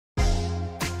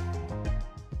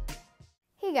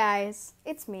Hey guys,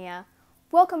 it's Mia.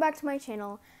 Welcome back to my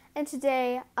channel. And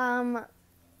today,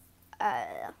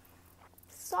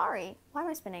 sorry, why am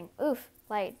I spinning? Oof,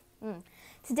 light.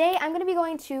 Today I'm gonna be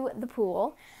going to the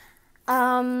pool.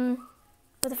 But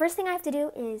the first thing I have to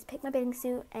do is pick my bathing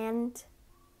suit, and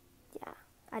yeah,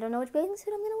 I don't know which bathing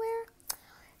suit I'm gonna wear.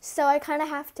 So I kind of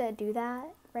have to do that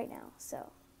right now. So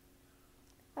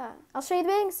I'll show you the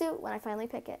bathing suit when I finally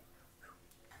pick it.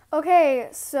 Okay,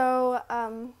 so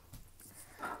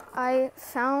I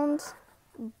found,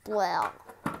 well,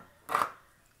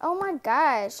 oh my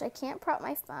gosh, I can't prop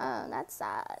my phone, that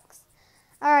sucks.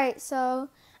 Alright, so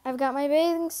I've got my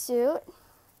bathing suit,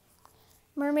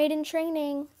 mermaid in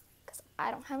training, because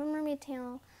I don't have a mermaid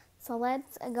tail, so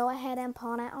let's go ahead and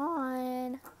put it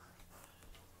on.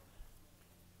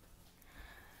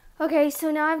 Okay,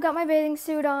 so now I've got my bathing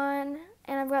suit on,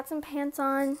 and I've got some pants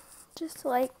on, just to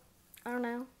I don't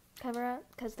know, cover up,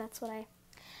 because that's what I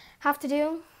have to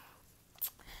do.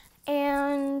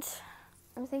 And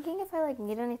I'm thinking if I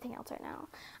need anything else right now.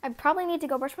 I probably need to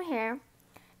go brush my hair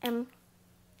and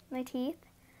my teeth.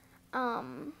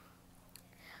 But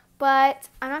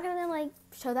I'm not gonna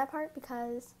show that part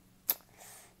because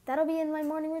that'll be in my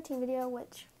morning routine video,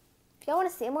 which if y'all want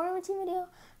to see a morning routine video,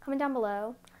 comment down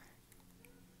below.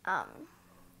 Yeah.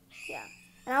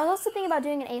 And I was also thinking about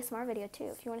doing an ASMR video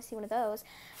too, if you want to see one of those.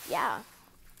 Yeah.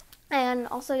 And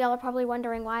also y'all are probably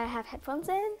wondering why I have headphones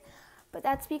in. But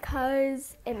that's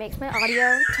because it makes my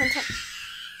audio 10 times.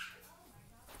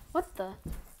 What the?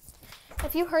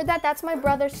 If you heard that, that's my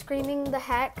brother screaming the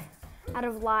heck out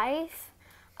of life.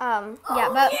 Yeah,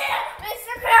 but.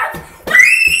 Yeah,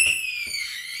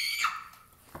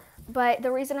 but the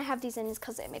reason I have these in is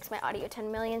because it makes my audio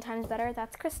 10 million times better.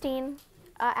 That's Christina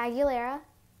Aguilera.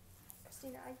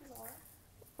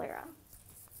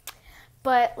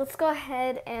 But let's go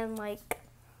ahead and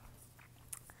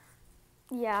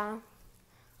yeah.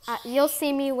 You'll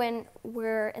see me when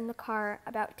we're in the car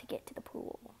about to get to the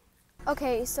pool.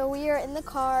 Okay, so we are in the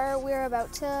car. We're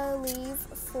about to leave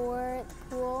for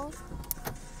the pool.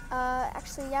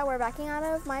 Actually, yeah, we're backing out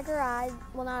of my garage.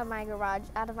 Well, not of my garage,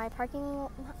 out of my parking,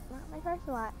 not my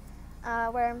parking lot.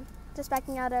 We're just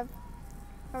backing out of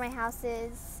where my house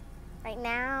is right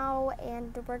now,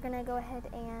 and we're gonna go ahead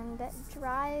and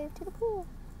drive to the pool.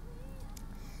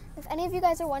 If any of you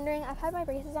guys are wondering, I've had my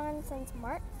braces on since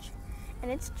March. And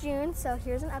it's June, so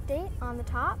here's an update on the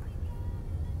top.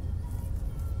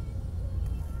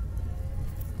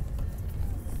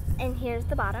 And here's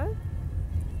the bottom.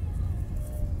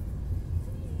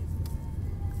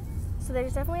 So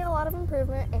there's definitely a lot of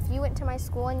improvement. If you went to my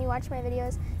school and you watch my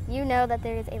videos, you know that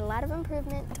there is a lot of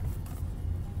improvement.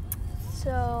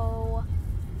 So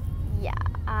yeah,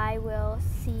 I will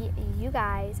see you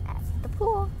guys at the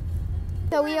pool.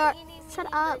 So we are, shut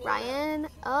up, Ryan.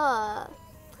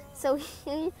 So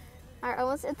we are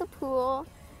almost at the pool,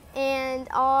 and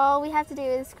all we have to do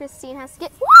is Christine has to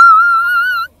get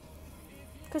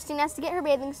her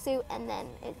bathing suit, and then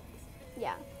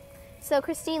yeah. So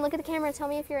Christine, look at the camera, tell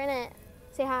me if you're in it.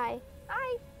 Say hi.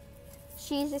 Hi.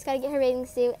 She's just got to get her bathing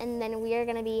suit, and then we are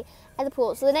going to be at the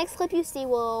pool. So the next clip you see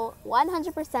will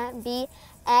 100% be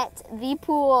at the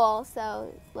pool.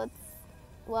 So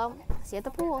see you at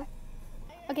the pool.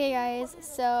 Okay guys,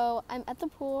 so I'm at the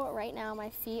pool right now. My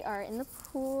feet are in the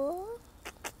pool.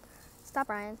 Stop,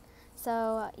 Ryan.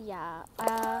 So yeah,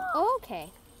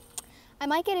 okay. I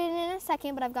might get in a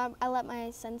second, but I let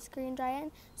my sunscreen dry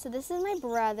in. So this is my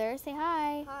brother. Say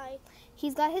hi. Hi.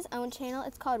 He's got his own channel.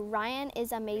 It's called Ryan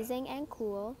is Amazing and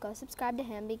Cool. Go subscribe to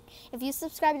him. If you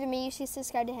subscribe to me, you should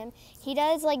subscribe to him. He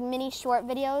does mini short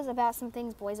videos about some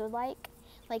things boys would like.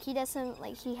 He does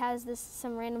he has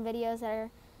some random videos that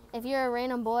are. If you're a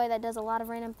random boy that does a lot of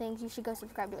random things, you should go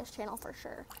subscribe to his channel for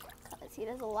sure, because he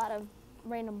does a lot of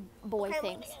random boy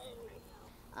things.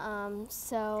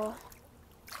 So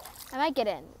I might get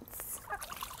in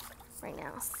right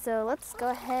now. So let's go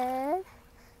ahead,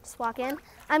 just walk in.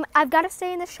 I've got to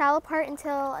stay in the shallow part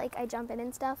until I jump in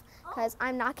and stuff, because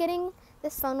I'm not getting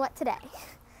this phone wet today.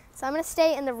 So I'm gonna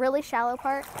stay in the really shallow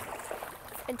part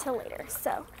until later.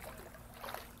 So.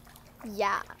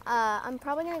 Yeah, I'm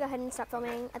probably going to go ahead and stop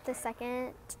filming at this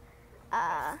second,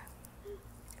 and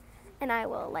I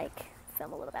will,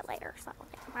 film a little bit later, so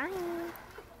bye.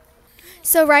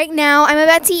 So right now, I'm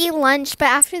about to eat lunch, but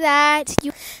after that,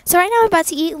 you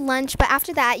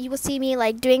will see me,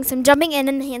 doing some jumping in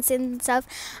and handstands and stuff.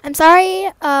 I'm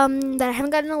sorry, that I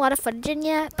haven't gotten a lot of footage in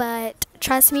yet, but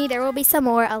trust me, there will be some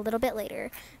more a little bit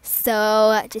later,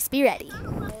 so just be ready.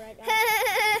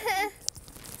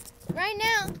 Right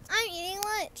now, I'm eating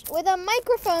lunch with a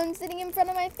microphone sitting in front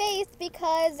of my face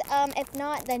because if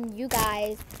not, then you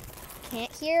guys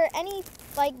can't hear any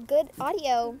like good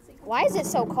audio. Why is it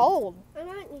so cold? I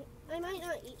might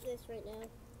not eat this right now.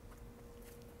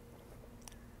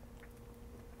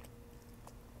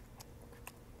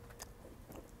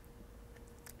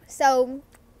 So,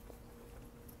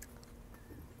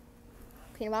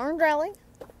 peanut butter and jelly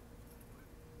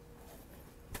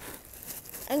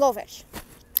and goldfish.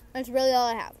 That's really all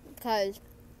I have because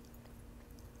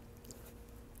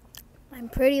I'm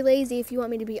pretty lazy, if you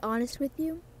want me to be honest with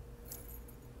you.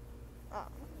 Oh.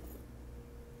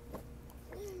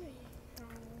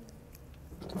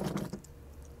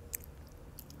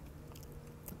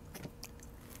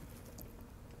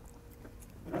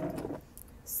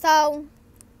 So,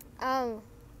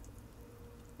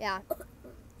 yeah.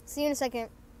 See you in a second,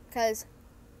 because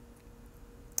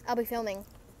I'll be filming.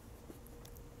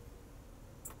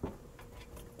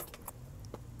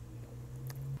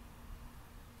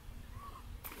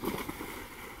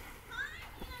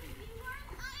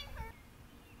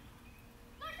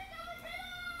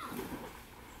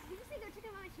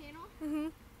 Mm-hmm.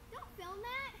 Don't film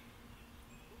that.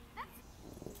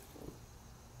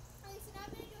 Okay, so now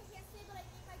I'm gonna go yesterday, but I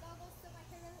need my goggles so my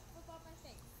hair doesn't flip off my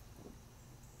face.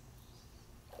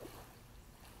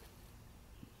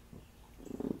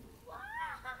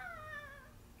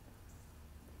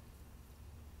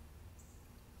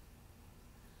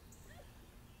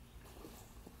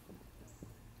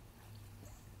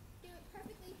 Do it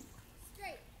perfectly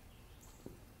straight.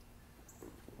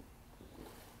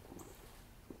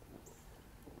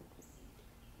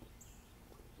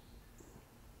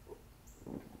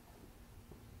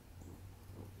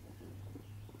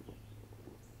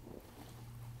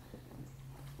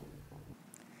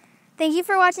 Thank you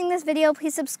for watching this video.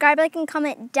 Please subscribe, like, and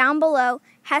comment down below.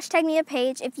 #me a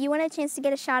page if you want a chance to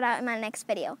get a shout out in my next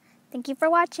video. Thank you for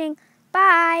watching.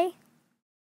 Bye!